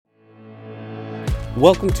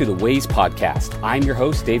Welcome to the Ways Podcast. I'm your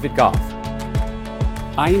host, David Goff.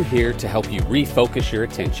 I am here to help you refocus your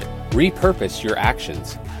attention, repurpose your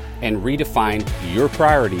actions, and redefine your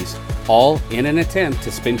priorities, all in an attempt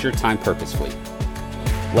to spend your time purposefully.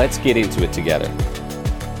 Let's get into it together.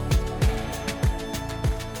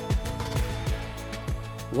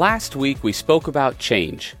 Last week, we spoke about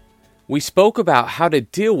change. We spoke about how to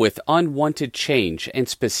deal with unwanted change, and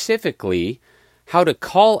specifically, how to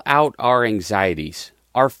call out our anxieties,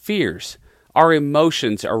 our fears, our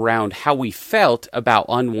emotions around how we felt about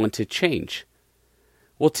unwanted change.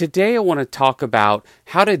 Well, today I want to talk about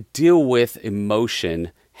how to deal with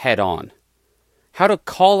emotion head on. How to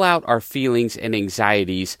call out our feelings and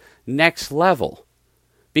anxieties next level.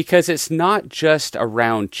 Because it's not just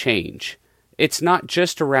around change. It's not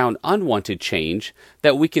just around unwanted change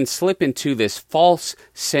that we can slip into this false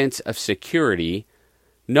sense of security,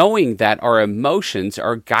 knowing that our emotions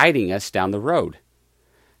are guiding us down the road.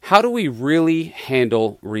 How do we really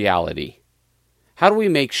handle reality? How do we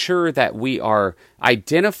make sure that we are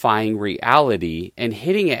identifying reality and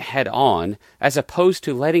hitting it head on as opposed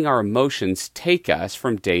to letting our emotions take us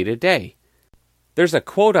from day to day? There's a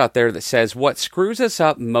quote out there that says, "What screws us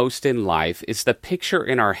up most in life is the picture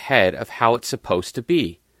in our head of how it's supposed to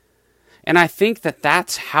be." And I think that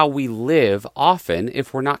that's how we live often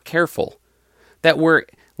if we're not careful. That we're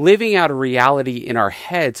living out a reality in our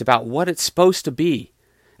heads about what it's supposed to be,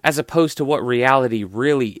 as opposed to what reality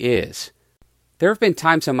really is. There have been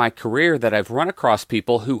times in my career that I've run across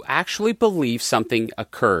people who actually believe something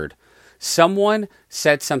occurred. Someone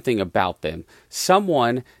said something about them.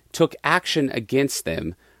 Someone took action against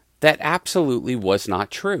them that absolutely was not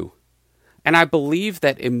true. And I believe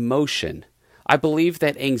that emotion, I believe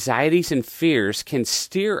that anxieties and fears can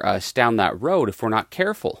steer us down that road if we're not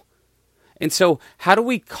careful. And so, how do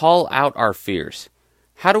we call out our fears?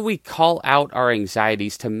 How do we call out our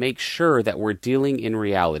anxieties to make sure that we're dealing in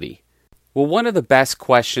reality? Well, one of the best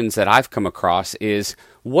questions that I've come across is,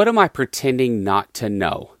 what am I pretending not to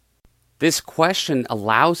know? This question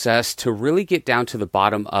allows us to really get down to the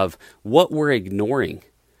bottom of what we're ignoring.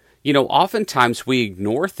 You know, oftentimes we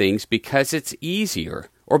ignore things because it's easier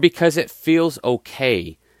or because it feels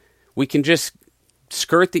okay. We can just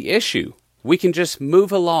skirt the issue. We can just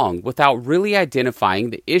move along without really identifying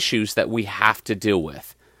the issues that we have to deal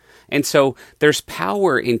with. And so there's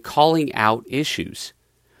power in calling out issues.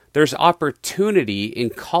 There's opportunity in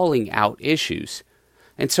calling out issues.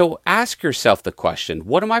 And so ask yourself the question,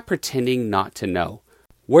 what am I pretending not to know?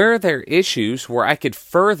 Where are there issues where I could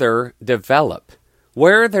further develop?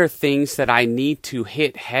 Where are there things that I need to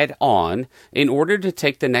hit head on in order to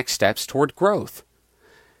take the next steps toward growth?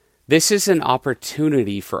 This is an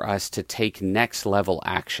opportunity for us to take next level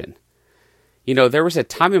action. You know, there was a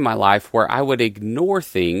time in my life where I would ignore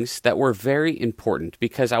things that were very important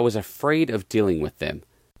because I was afraid of dealing with them.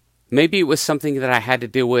 Maybe it was something that I had to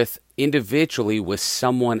deal with individually with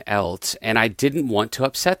someone else, and I didn't want to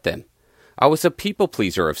upset them. I was a people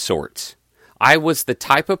pleaser of sorts. I was the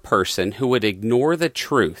type of person who would ignore the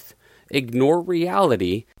truth, ignore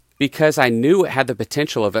reality, because I knew it had the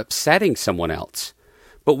potential of upsetting someone else.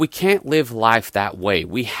 But we can't live life that way.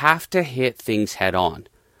 We have to hit things head on.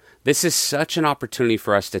 This is such an opportunity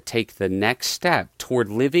for us to take the next step toward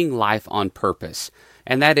living life on purpose,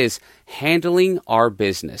 and that is handling our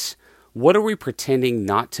business. What are we pretending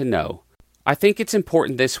not to know? I think it's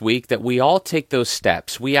important this week that we all take those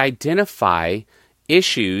steps. We identify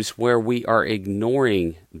issues where we are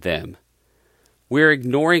ignoring them. We're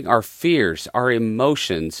ignoring our fears, our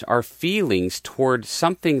emotions, our feelings toward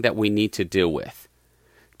something that we need to deal with.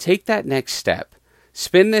 Take that next step.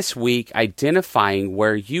 Spend this week identifying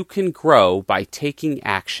where you can grow by taking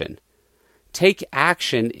action. Take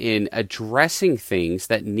action in addressing things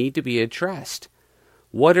that need to be addressed.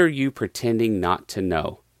 What are you pretending not to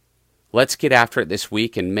know? Let's get after it this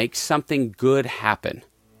week and make something good happen.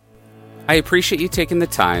 I appreciate you taking the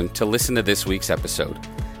time to listen to this week's episode.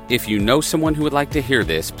 If you know someone who would like to hear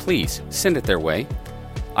this, please send it their way.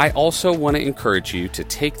 I also want to encourage you to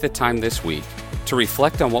take the time this week to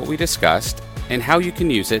reflect on what we discussed and how you can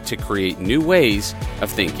use it to create new ways of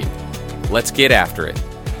thinking. Let's get after it.